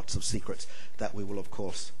lots and lots of secrets that we will, of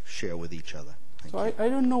course, share with each other. So I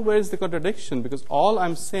don't know where is the contradiction, because all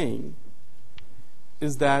I'm saying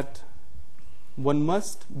is that one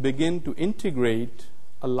must begin to integrate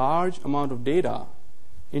a large amount of data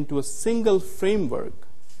into a single framework.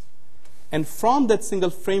 And from that single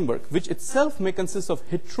framework, which itself may consist of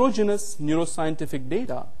heterogeneous neuroscientific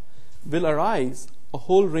data, will arise a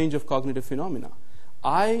whole range of cognitive phenomena.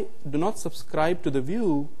 I do not subscribe to the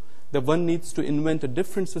view that one needs to invent a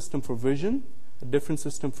different system for vision, a different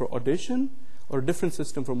system for audition, or a different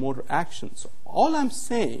system for motor action. So all I'm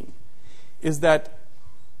saying is that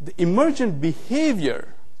the emergent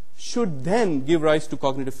behavior should then give rise to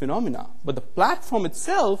cognitive phenomena. But the platform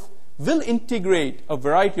itself will integrate a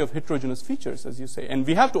variety of heterogeneous features, as you say. And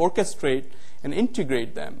we have to orchestrate and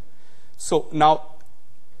integrate them. So now,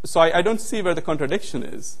 I don't see where the contradiction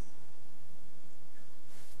is.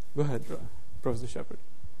 Go ahead, Professor Shepard.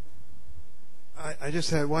 I just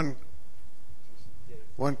had one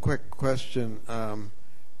quick question on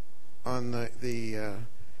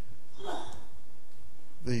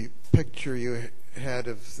the picture you had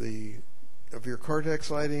of your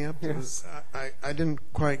cortex lighting up. Yes. I didn't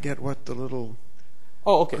quite get what the little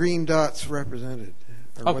okay. green dots represented,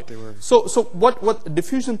 or what they were. So what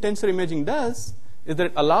diffusion tensor imaging does is that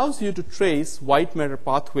it allows you to trace white matter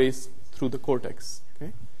pathways through the cortex.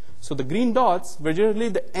 Okay? So the green dots were generally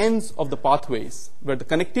the ends of the pathways, where the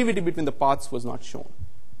connectivity between the paths was not shown.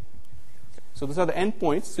 So those are the end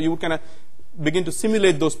points. So you would kind of begin to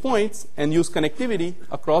simulate those points and use connectivity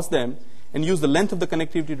across them and use the length of the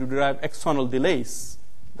connectivity to derive external delays.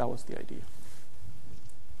 That was the idea.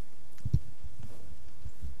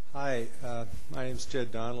 Hi, my name's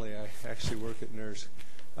Jed Donnelly. I actually work at NERSC.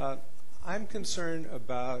 I'm concerned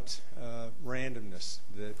about randomness.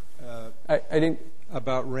 I didn't.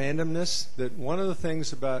 About randomness, that one of the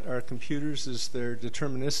things about our computers is they're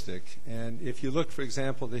deterministic. And if you look, for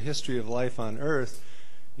example, the history of life on Earth,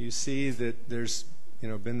 you see that there's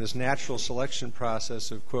been this natural selection process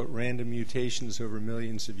of, quote, random mutations over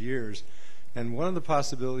millions of years. And one of the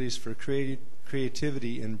possibilities for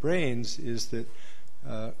creativity in brains is that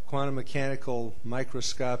quantum mechanical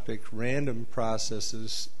microscopic random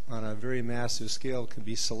processes on a very massive scale can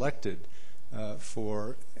be selected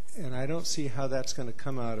and I don't see how that's going to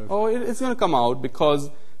come out of. Oh, it's going to come out because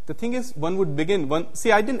the thing is, one would begin.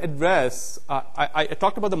 See, I didn't address. I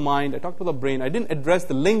talked about the mind. I talked about the brain. I didn't address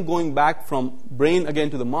the link going back from brain again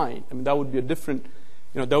to the mind. I mean, that would be a different,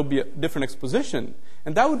 that would be a different exposition,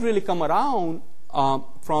 and that would really come around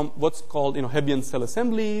from what's called, Hebbian cell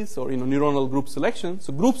assemblies or neuronal group selection.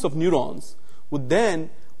 So groups of neurons would then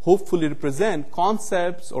hopefully represent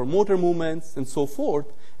concepts or motor movements and so forth,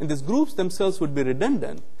 and these groups themselves would be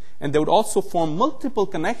redundant, and they would also form multiple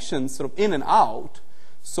connections sort of in and out.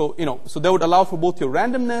 So, so that would allow for both your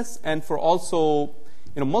randomness and for also,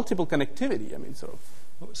 multiple connectivity. I mean, sort of.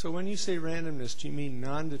 So when you say randomness, do you mean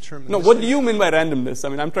non-deterministic? No, what do you mean by randomness? I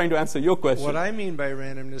mean, I'm trying to answer your question. What I mean by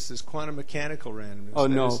randomness is quantum mechanical randomness. Oh,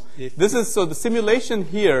 no. So the simulation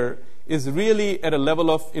here is really at a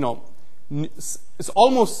level of, it's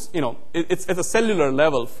almost, it's at a cellular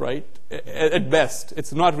level, right? At best.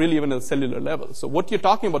 It's not really even at a cellular level. So what you're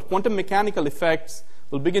talking about, quantum mechanical effects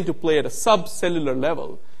will begin to play at a subcellular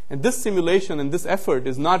level. And this simulation and this effort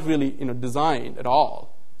is not really, designed at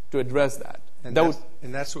all to address that.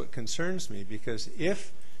 And that's what concerns me, because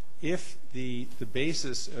if the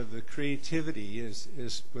basis of the creativity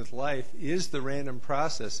is with life is the random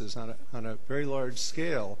processes on a very large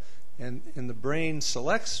scale, and the brain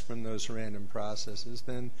selects from those random processes,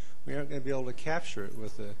 then we aren't going to be able to capture it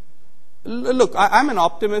with a... Look, I'm an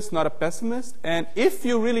optimist, not a pessimist, and if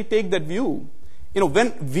you really take that view,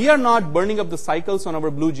 when we are not burning up the cycles on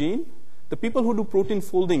our blue gene, the people who do protein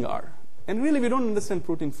folding are. And really, we don't understand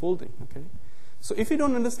protein folding, okay? So if you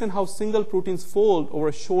don't understand how single proteins fold over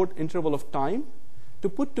a short interval of time, to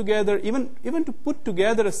put together, even to put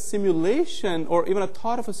together a simulation or even a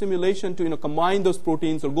thought of a simulation to combine those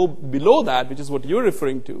proteins or go below that, which is what you're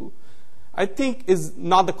referring to, I think is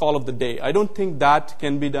not the call of the day. I don't think that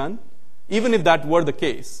can be done, even if that were the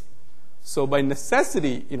case. So by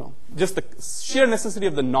necessity, just the sheer necessity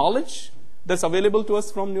of the knowledge that's available to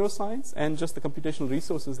us from neuroscience and just the computational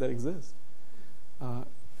resources that exist.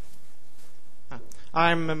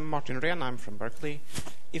 I'm Martin Rehn, I'm from Berkeley.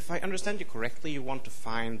 If I understand you correctly, you want to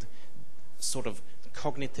find sort of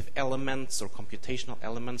cognitive elements or computational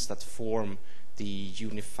elements that form the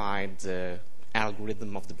unified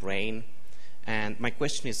algorithm of the brain. And my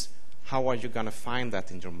question is, how are you going to find that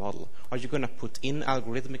in your model? Are you going to put in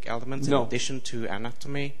algorithmic elements in addition to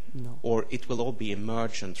anatomy? No. Or it will all be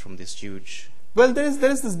emergent from this huge... Well, there is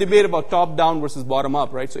this debate about top-down versus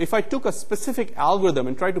bottom-up, right? So if I took a specific algorithm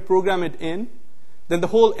and tried to program it in, then the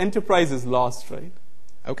whole enterprise is lost, right?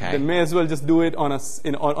 Okay. Then may as well just do it on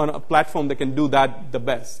a platform that can do that the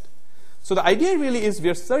best. So the idea really is we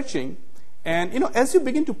are searching, and as you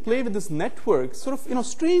begin to play with this network, sort of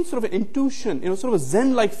strange sort of intuition, sort of a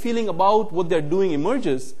Zen-like feeling about what they're doing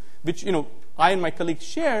emerges, which I and my colleagues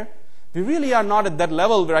share. We really are not at that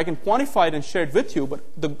level where I can quantify it and share it with you, but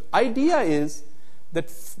the idea is that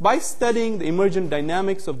by studying the emergent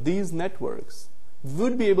dynamics of these networks, we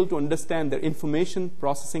would be able to understand their information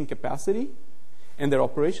processing capacity and their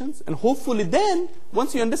operations. And hopefully then,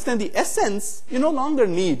 once you understand the essence, you no longer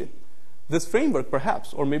need this framework,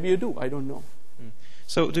 perhaps. Or maybe you do. I don't know.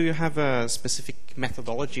 So do you have a specific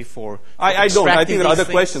methodology for I don't. I think there are other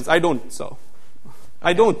things? questions. I don't. So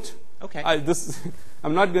I don't. Okay.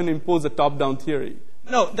 I'm not going to impose a top-down theory.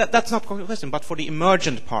 No, that's not a question, but for the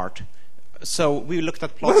emergent part. So we looked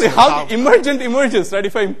at plots Well, of how emergent emerges, right?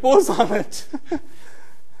 If I impose on it.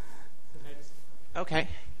 Okay.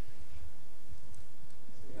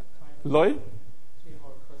 Lloyd? Three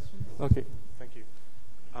more questions. Okay. Thank you.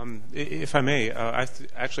 If I may,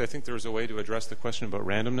 actually, I think there was a way to address the question about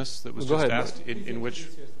randomness that was Go just ahead, asked, in which...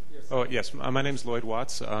 Oh, yes. My name is Lloyd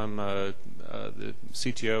Watts. I'm the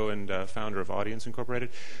CTO and founder of Audience Incorporated.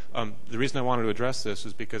 The reason I wanted to address this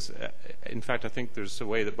is because, in fact, I think there's a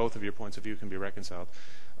way that both of your points of view can be reconciled.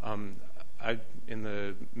 In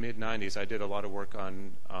the mid-'90s, I did a lot of work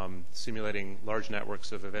on simulating large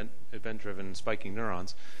networks of event-driven spiking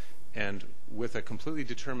neurons. And with a completely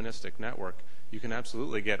deterministic network, you can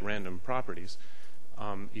absolutely get random properties.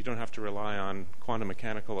 You don't have to rely on quantum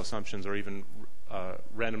mechanical assumptions or even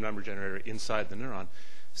random number generator inside the neuron,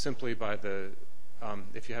 simply by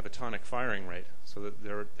if you have a tonic firing rate, so that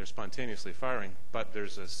they're spontaneously firing, but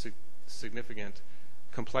there's a significant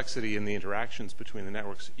complexity in the interactions between the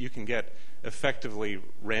networks, you can get effectively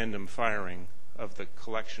random firing of the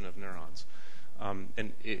collection of neurons.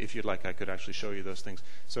 And if you'd like, I could actually show you those things.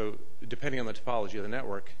 So depending on the topology of the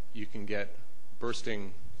network, you can get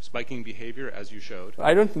bursting, spiking behavior, as you showed.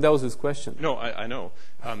 I don't think that was his question. No, I know.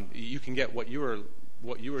 You can get what you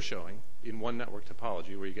were showing in one network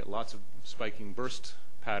topology, where you get lots of spiking burst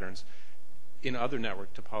patterns, in other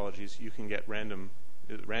network topologies, you can get random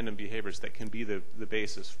behaviors that can be the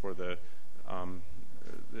basis for the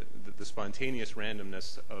spontaneous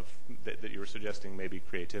randomness of that you were suggesting, maybe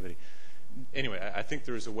creativity. Anyway, I think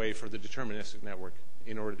there is a way for the deterministic network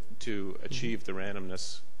in order to achieve the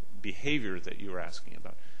randomness behavior that you were asking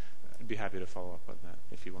about. I'd be happy to follow up on that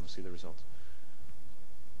if you want to see the results.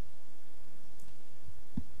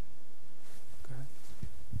 Go ahead.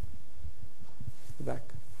 Back.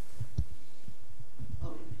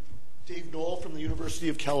 Dave Knoll from the University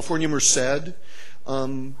of California, Merced.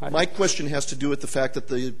 My question has to do with the fact that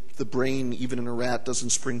the brain, even in a rat,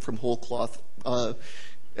 doesn't spring from whole cloth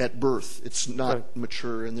at birth. It's not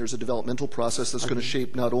mature, and there's a developmental process that's going to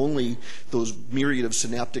shape not only those myriad of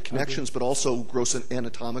synaptic connections, but also gross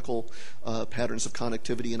anatomical patterns of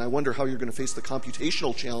connectivity. And I wonder how you're going to face the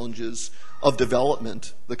computational challenges of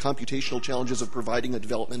development, the computational challenges of providing a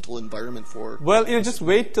developmental environment for. Well, just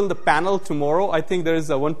wait till the panel tomorrow. I think there is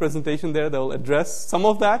one presentation there that will address some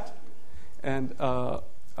of that. And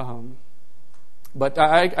but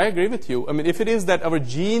I agree with you. I mean, if it is that our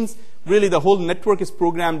genes, really the whole network is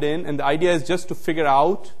programmed in, and the idea is just to figure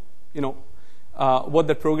out, what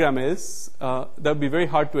the program is, that would be very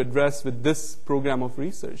hard to address with this program of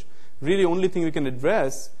research. Really, only thing we can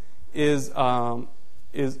address is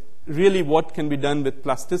really what can be done with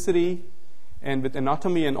plasticity and with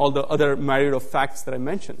anatomy and all the other myriad of facts that I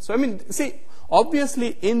mentioned. So, I mean, see,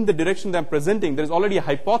 obviously, in the direction that I'm presenting, there's already a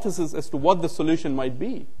hypothesis as to what the solution might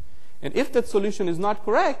be. And if that solution is not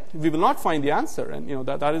correct, we will not find the answer. And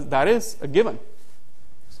that is a given.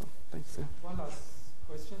 So, thanks. Yeah. One last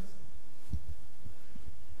question.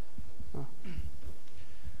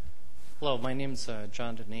 Hello, my name's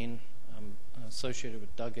John Deneen. I'm associated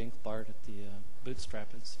with Doug Inklbart at the Bootstrap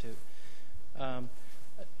Institute.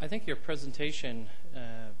 I think your presentation,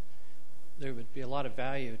 there would be a lot of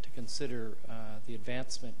value to consider the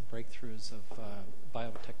advancement and breakthroughs of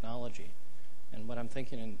biotechnology. And what I'm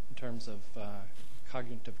thinking in terms of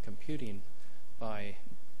cognitive computing, by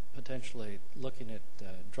potentially looking at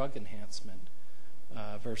drug enhancement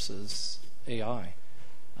versus AI.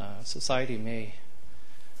 Society may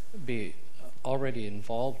be already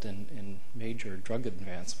involved in major drug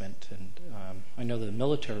advancement, and I know the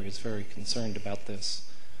military is very concerned about this,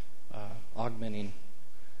 augmenting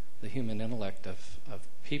the human intellect of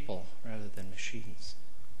people rather than machines.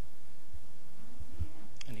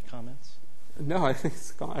 Any comments? No, I think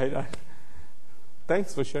it's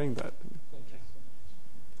thanks for sharing that. Thank you so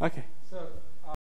much. Okay. So